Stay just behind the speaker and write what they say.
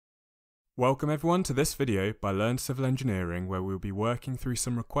Welcome everyone to this video by Learn Civil Engineering, where we'll be working through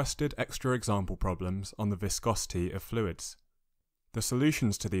some requested extra example problems on the viscosity of fluids. The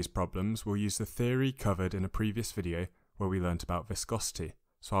solutions to these problems will use the theory covered in a previous video where we learnt about viscosity,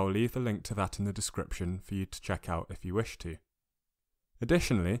 so I will leave the link to that in the description for you to check out if you wish to.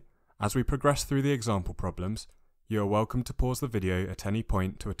 Additionally, as we progress through the example problems, you are welcome to pause the video at any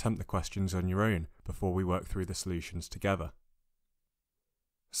point to attempt the questions on your own before we work through the solutions together.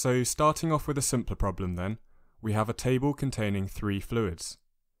 So starting off with a simpler problem then, we have a table containing three fluids.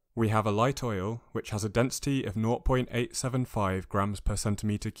 We have a light oil which has a density of 0.875 grams per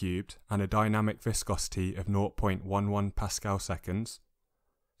centimetre cubed and a dynamic viscosity of 0.11 Pascal seconds.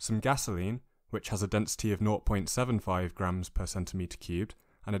 Some gasoline which has a density of 0.75 grams per centimetre cubed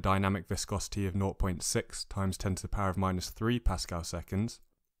and a dynamic viscosity of 0.6 times 10 to the power of minus 3 Pascal seconds.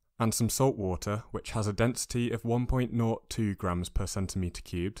 And some salt water which has a density of 1.02 grams per centimetre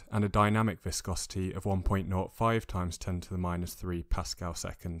cubed and a dynamic viscosity of 1.05 times 10 to the minus 3 Pascal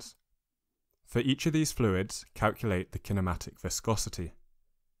seconds. For each of these fluids, calculate the kinematic viscosity.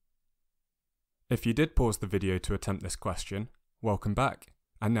 If you did pause the video to attempt this question, welcome back,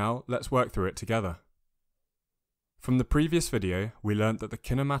 and now let's work through it together. From the previous video, we learnt that the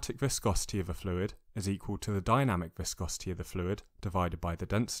kinematic viscosity of a fluid is equal to the dynamic viscosity of the fluid divided by the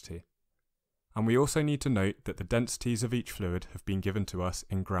density. And we also need to note that the densities of each fluid have been given to us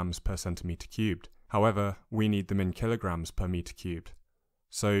in grams per centimetre cubed. However, we need them in kilograms per metre cubed.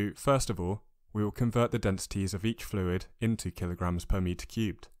 So, first of all, we will convert the densities of each fluid into kilograms per metre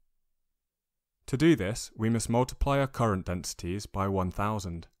cubed. To do this, we must multiply our current densities by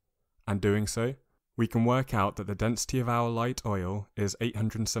 1000, and doing so, we can work out that the density of our light oil is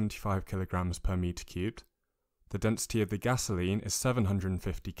 875 kilograms per metre cubed, the density of the gasoline is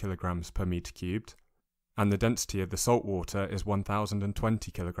 750 kilograms per metre cubed, and the density of the salt water is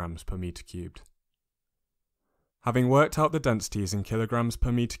 1020 kilograms per metre cubed. Having worked out the densities in kilograms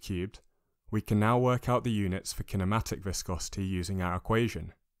per metre cubed, we can now work out the units for kinematic viscosity using our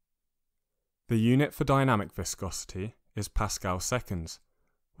equation. The unit for dynamic viscosity is Pascal seconds,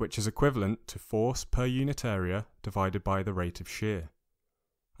 which is equivalent to force per unit area divided by the rate of shear,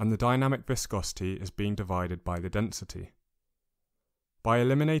 and the dynamic viscosity is being divided by the density. By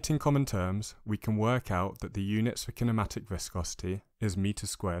eliminating common terms, we can work out that the units for kinematic viscosity is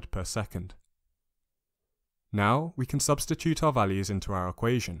meters squared per second. Now we can substitute our values into our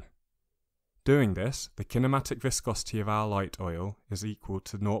equation. Doing this, the kinematic viscosity of our light oil is equal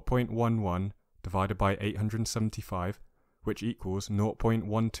to 0.11 divided by 875, which equals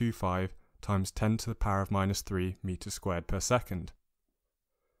 0.125 times 10 to the power of minus 3 meters squared per second.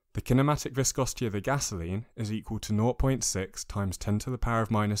 The kinematic viscosity of the gasoline is equal to 0.6 times 10 to the power of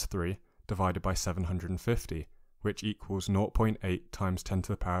minus 3 divided by 750, which equals 0.8 times 10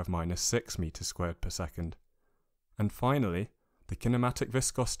 to the power of minus 6 meters squared per second. And finally, the kinematic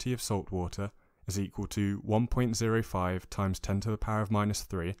viscosity of salt water is equal to 1.05 times 10 to the power of minus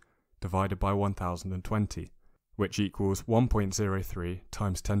 3 divided by 1020, which equals 1.03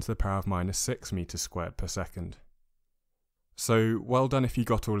 times 10 to the power of minus 6 meters squared per second. So, well done if you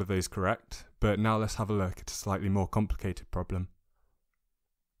got all of those correct, but now let's have a look at a slightly more complicated problem.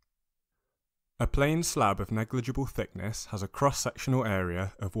 A plain slab of negligible thickness has a cross-sectional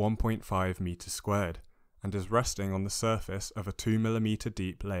area of 1.5 meters squared and is resting on the surface of a 2 mm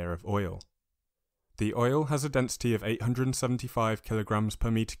deep layer of oil. The oil has a density of 875 kilograms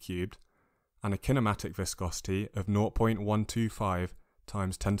per meter cubed and a kinematic viscosity of 0.125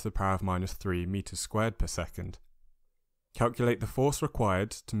 times 10 to the power of minus 3 meters squared per second. Calculate the force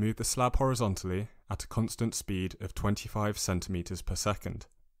required to move the slab horizontally at a constant speed of 25 centimeters per second.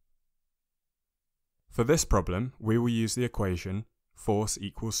 For this problem, we will use the equation force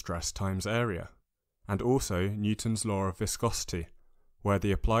equals stress times area, and also Newton's law of viscosity, where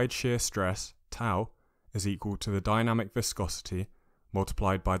the applied shear stress, tau, is equal to the dynamic viscosity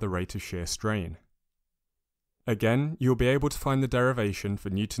multiplied by the rate of shear strain. Again, you'll be able to find the derivation for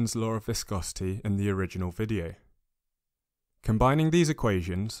Newton's law of viscosity in the original video. Combining these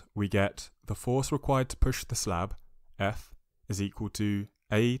equations, we get the force required to push the slab, F, is equal to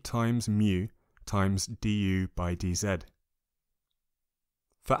A times mu times du by dz.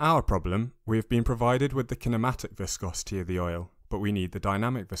 For our problem, we have been provided with the kinematic viscosity of the oil, but we need the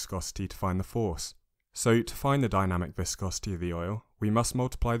dynamic viscosity to find the force. So to find the dynamic viscosity of the oil, we must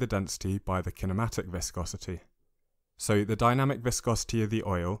multiply the density by the kinematic viscosity. So the dynamic viscosity of the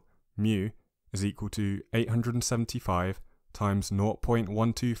oil, mu, is equal to 875 times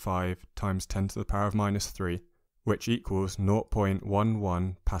 0.125 times 10 to the power of minus 3, which equals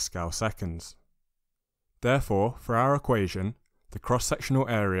 0.11 Pascal seconds. Therefore, for our equation, the cross-sectional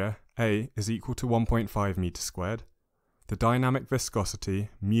area A is equal to 1.5 meters squared, the dynamic viscosity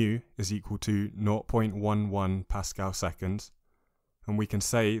mu is equal to 0.11 Pascal seconds, and we can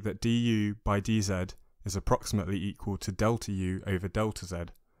say that du by dz is approximately equal to delta u over delta z,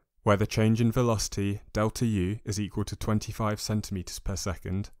 where the change in velocity delta u is equal to 25 centimeters per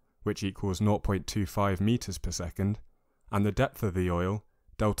second, which equals 0.25 meters per second, and the depth of the oil,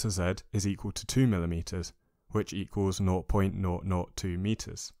 delta z, is equal to 2 millimeters, which equals 0.002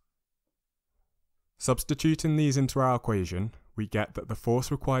 meters. Substituting these into our equation, we get that the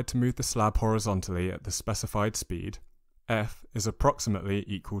force required to move the slab horizontally at the specified speed, F, is approximately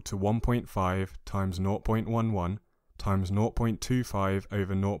equal to 1.5 times 0.11 times 0.25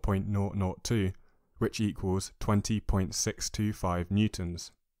 over 0.002, which equals 20.625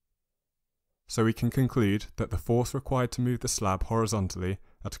 newtons. So we can conclude that the force required to move the slab horizontally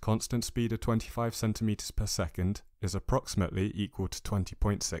at a constant speed of 25 centimeters per second is approximately equal to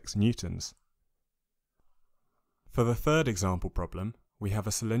 20.6 newtons. For the third example problem, we have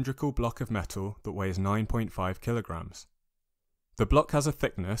a cylindrical block of metal that weighs 9.5 kilograms. The block has a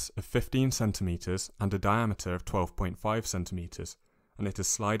thickness of 15 centimeters and a diameter of 12.5 centimeters, and it is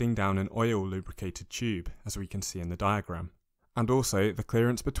sliding down an oil-lubricated tube, as we can see in the diagram. And also, the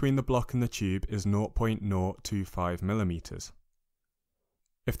clearance between the block and the tube is 0.025 millimeters.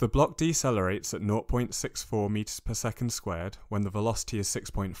 If the block decelerates at 0.64 meters per second squared when the velocity is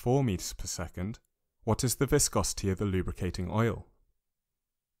 6.4 meters per second, what is the viscosity of the lubricating oil?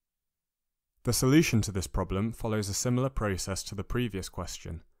 The solution to this problem follows a similar process to the previous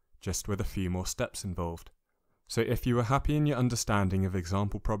question, just with a few more steps involved. So if you were happy in your understanding of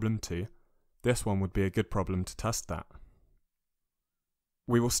example problem 2, this one would be a good problem to test that.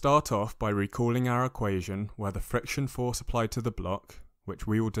 We will start off by recalling our equation where the friction force applied to the block, which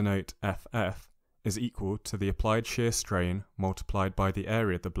we will denote FF, is equal to the applied shear strain multiplied by the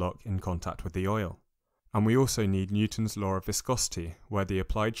area of the block in contact with the oil. And we also need Newton's law of viscosity, where the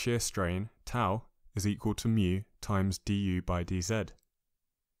applied shear strain, tau, is equal to mu times du by dz.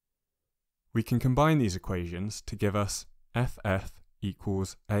 We can combine these equations to give us FF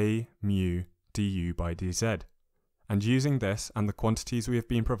equals A mu du by dz. And using this and the quantities we have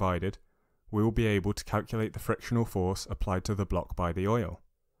been provided, we will be able to calculate the frictional force applied to the block by the oil.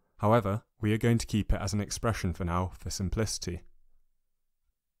 However, we are going to keep it as an expression for now for simplicity.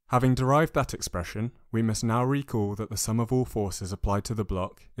 Having derived that expression, we must now recall that the sum of all forces applied to the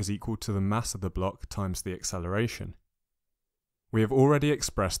block is equal to the mass of the block times the acceleration. We have already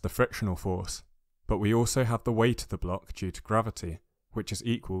expressed the frictional force, but we also have the weight of the block due to gravity, which is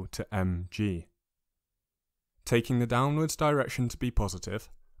equal to mg. Taking the downwards direction to be positive,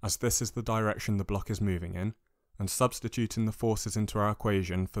 as this is the direction the block is moving in, and substituting the forces into our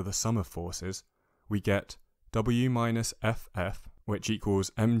equation for the sum of forces, we get W minus FF, which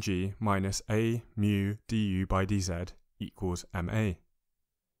equals mg minus A mu du by dz equals ma.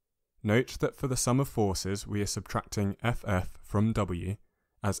 Note that for the sum of forces we are subtracting FF from W,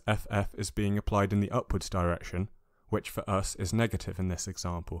 as FF is being applied in the upwards direction, which for us is negative in this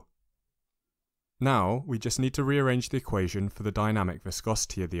example. Now we just need to rearrange the equation for the dynamic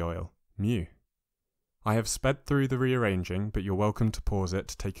viscosity of the oil, mu. I have sped through the rearranging, but you're welcome to pause it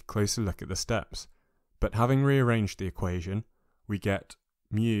to take a closer look at the steps. But having rearranged the equation, we get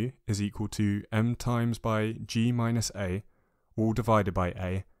mu is equal to m times by g minus a, all divided by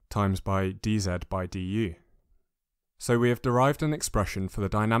a, times by dz by du. So we have derived an expression for the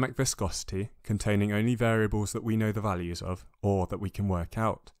dynamic viscosity containing only variables that we know the values of, or that we can work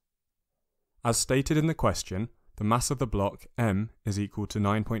out. As stated in the question, the mass of the block, m, is equal to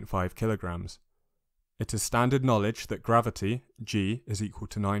 9.5 kilograms. It is standard knowledge that gravity, g, is equal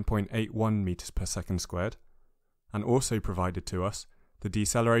to 9.81 meters per second squared, and also provided to us, the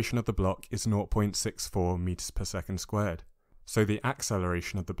deceleration of the block is 0.64 meters per second squared. So the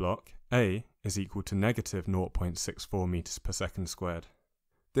acceleration of the block, a, is equal to negative 0.64 meters per second squared.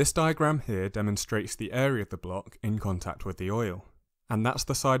 This diagram here demonstrates the area of the block in contact with the oil, and that's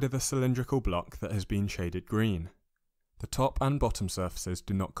the side of the cylindrical block that has been shaded green. The top and bottom surfaces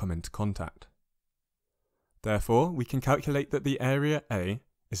do not come into contact. Therefore, we can calculate that the area A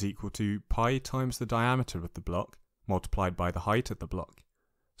is equal to pi times the diameter of the block multiplied by the height of the block.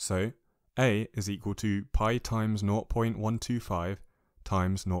 So, A is equal to pi times 0.125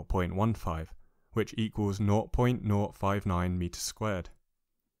 times 0.15, which equals 0.059 meters squared.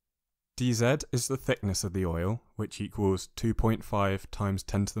 dz is the thickness of the oil, which equals 2.5 times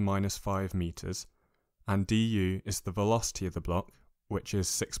 10 to the minus 5 meters, and du is the velocity of the block, which is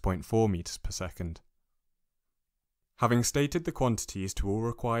 6.4 meters per second. Having stated the quantities to all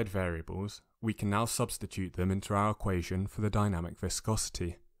required variables, we can now substitute them into our equation for the dynamic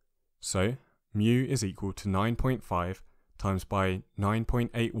viscosity. So mu is equal to 9.5 times by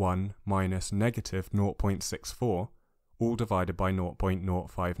 9.81 minus negative 0.64, all divided by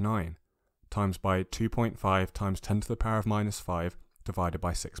 0.059, times by 2.5 times 10 to the power of minus 5 divided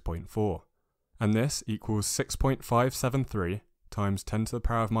by 6.4. And this equals 6.573 times 10 to the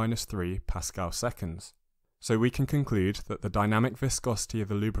power of minus 3 Pascal seconds. So we can conclude that the dynamic viscosity of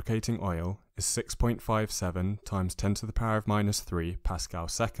the lubricating oil is 6.57 times 10 to the power of minus 3 Pascal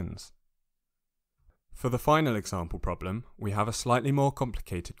seconds. For the final example problem, we have a slightly more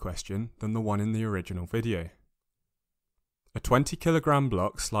complicated question than the one in the original video. A 20 kilogram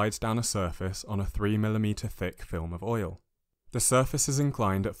block slides down a surface on a 3 mm thick film of oil. The surface is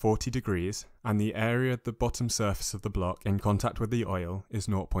inclined at 40 degrees and the area of the bottom surface of the block in contact with the oil is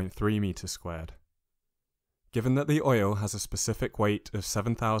 0.3 meters squared. Given that the oil has a specific weight of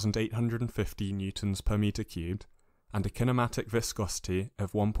 7,850 newtons per meter cubed and a kinematic viscosity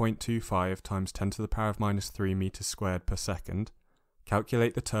of 1.25 times 10 to the power of minus 3 meters squared per second,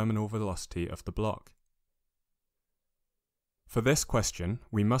 calculate the terminal velocity of the block. For this question,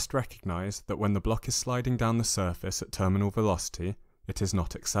 we must recognise that when the block is sliding down the surface at terminal velocity, it is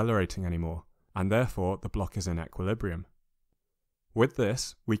not accelerating anymore, and therefore the block is in equilibrium. With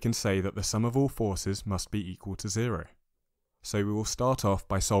this, we can say that the sum of all forces must be equal to 0. So we will start off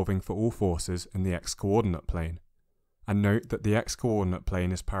by solving for all forces in the x-coordinate plane, and note that the x-coordinate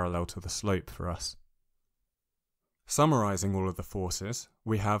plane is parallel to the slope for us. Summarising all of the forces,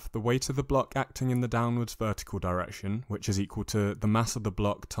 we have the weight of the block acting in the downwards vertical direction, which is equal to the mass of the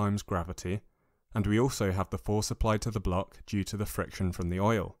block times gravity, and we also have the force applied to the block due to the friction from the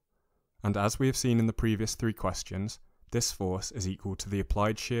oil. And as we have seen in the previous 3 questions, this force is equal to the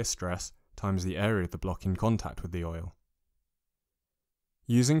applied shear stress times the area of the block in contact with the oil.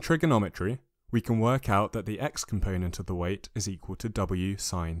 Using trigonometry, we can work out that the x component of the weight is equal to W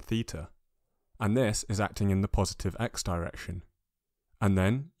sine theta, and this is acting in the positive x direction. And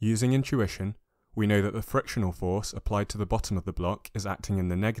then, using intuition, we know that the frictional force applied to the bottom of the block is acting in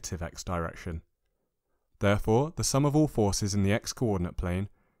the negative x direction. Therefore, the sum of all forces in the x-coordinate plane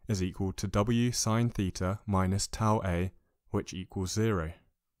is equal to W sine theta minus tau A, which equals 0.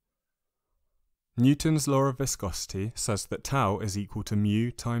 Newton's law of viscosity says that tau is equal to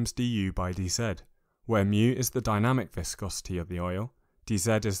mu times du by dz, where mu is the dynamic viscosity of the oil,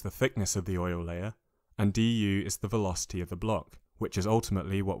 dz is the thickness of the oil layer, and du is the velocity of the block, which is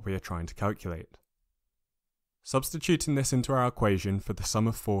ultimately what we are trying to calculate. Substituting this into our equation for the sum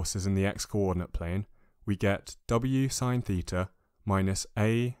of forces in the x-coordinate plane, we get W sine theta minus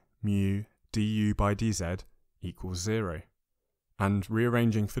A mu du by dz equals 0. And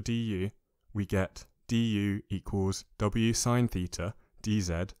rearranging for du, we get du equals W sine theta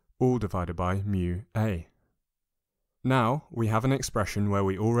dz all divided by mu A. Now we have an expression where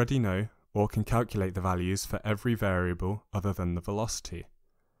we already know or can calculate the values for every variable other than the velocity.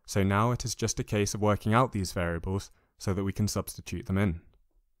 So now it is just a case of working out these variables so that we can substitute them in.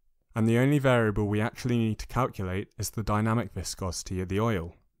 And the only variable we actually need to calculate is the dynamic viscosity of the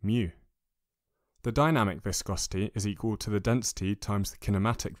oil, mu. The dynamic viscosity is equal to the density times the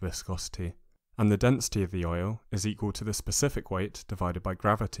kinematic viscosity, and the density of the oil is equal to the specific weight divided by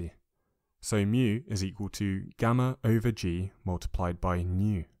gravity. So mu is equal to gamma over g multiplied by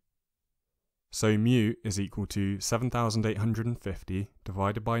nu. So mu is equal to 7,850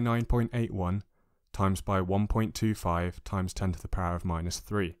 divided by 9.81 times by 1.25 times 10 to the power of minus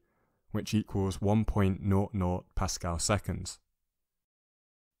 3, which equals 1.00 Pascal seconds.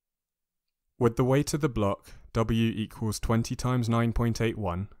 With the weight of the block, W equals 20 times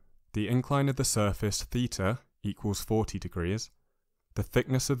 9.81, the incline of the surface, theta, equals 40 degrees, the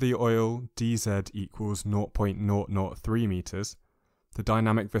thickness of the oil, dz, equals 0.003 meters, the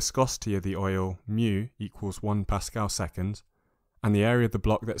dynamic viscosity of the oil, mu, equals 1 Pascal second, and the area of the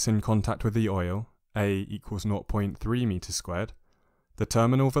block that's in contact with the oil, A, equals 0.3 meters squared, the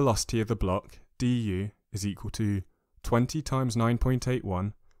terminal velocity of the block, du, is equal to 20 times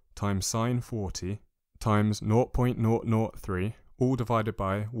 9.81 times sine 40 times 0.003, all divided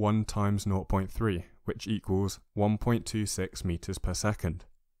by 1 times 0.3, which equals 1.26 meters per second.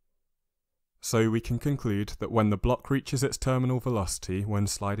 So we can conclude that when the block reaches its terminal velocity when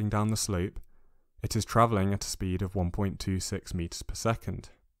sliding down the slope, it is travelling at a speed of 1.26 meters per second.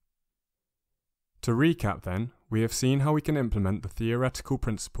 To recap then, we have seen how we can implement the theoretical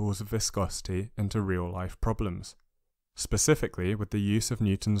principles of viscosity into real-life problems, specifically with the use of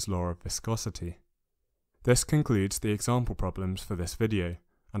Newton's law of viscosity. This concludes the example problems for this video,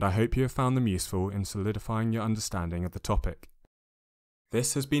 and I hope you have found them useful in solidifying your understanding of the topic.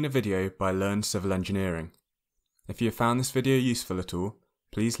 This has been a video by Learn Civil Engineering. If you have found this video useful at all,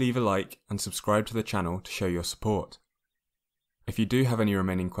 Please leave a like and subscribe to the channel to show your support. If you do have any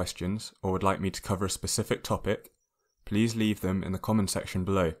remaining questions or would like me to cover a specific topic, please leave them in the comment section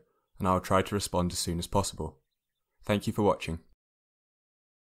below and I will try to respond as soon as possible. Thank you for watching.